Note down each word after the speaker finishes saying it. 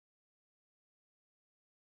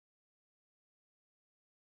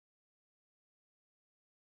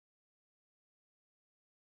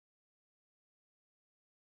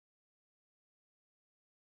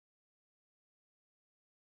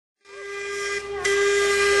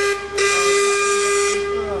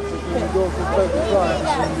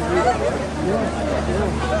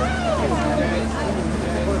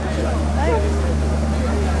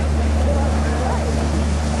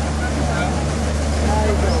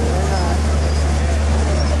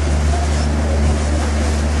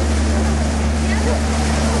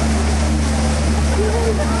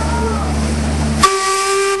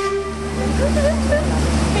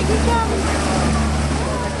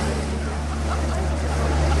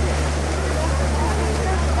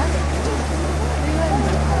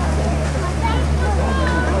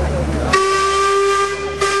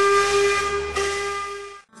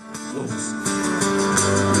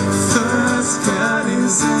First cut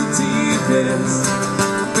is the deepest,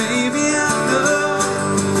 baby I know.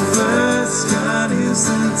 First cut is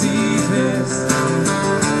the deepest.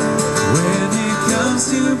 When it comes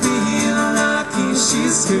to being lucky,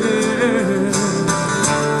 she's good.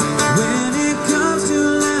 When it comes to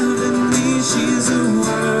loving me, she's a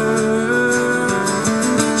word.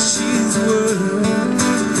 She's a word.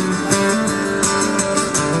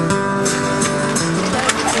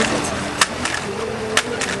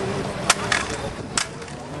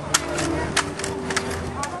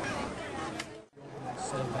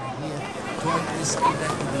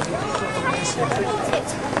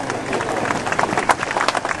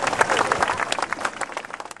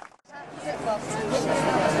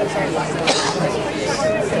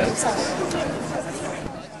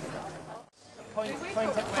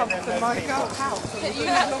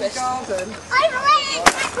 I'm ready!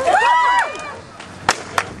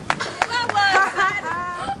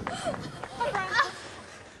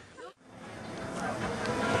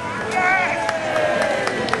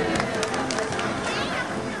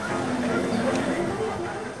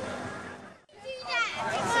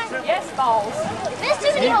 Yes, balls. There's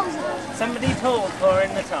too many holes. Somebody tall pour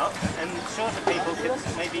in the top, and shorter people could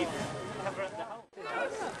maybe cover up the hole.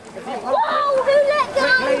 Whoa! Who let go?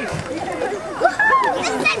 Whoa! This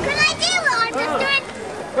is a good idea what I'm just doing.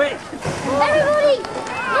 Quick! Everybody,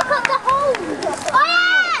 look at the hole. Oh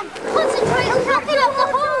yeah! Concentrate on tapping up the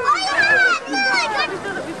hole. Oh yeah! Look!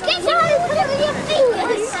 Get your hose, put it with your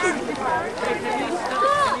fingers.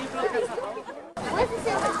 Where's the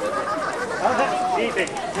silver? Oh, that's easy.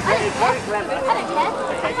 It's very clever. I don't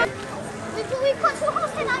care. We've got two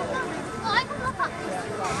holes in. I can look up.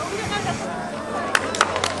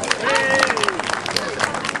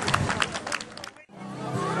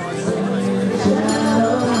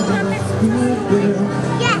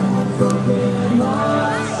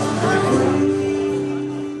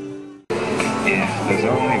 If there's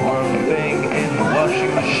only one thing in the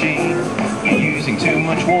washing machine, you're using too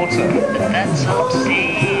much water. That's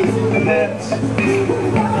obscene. Pants,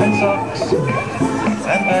 and socks,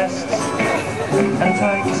 and vests, and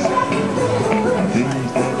tights, and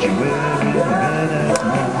things that you wear in bed at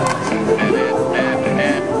night.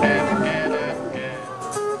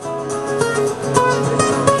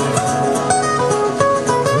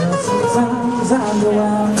 Sometimes I go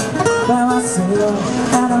out by myself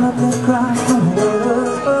and I look across the world.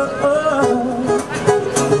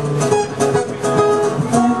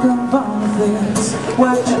 Think of all the things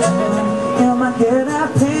what you do in my head.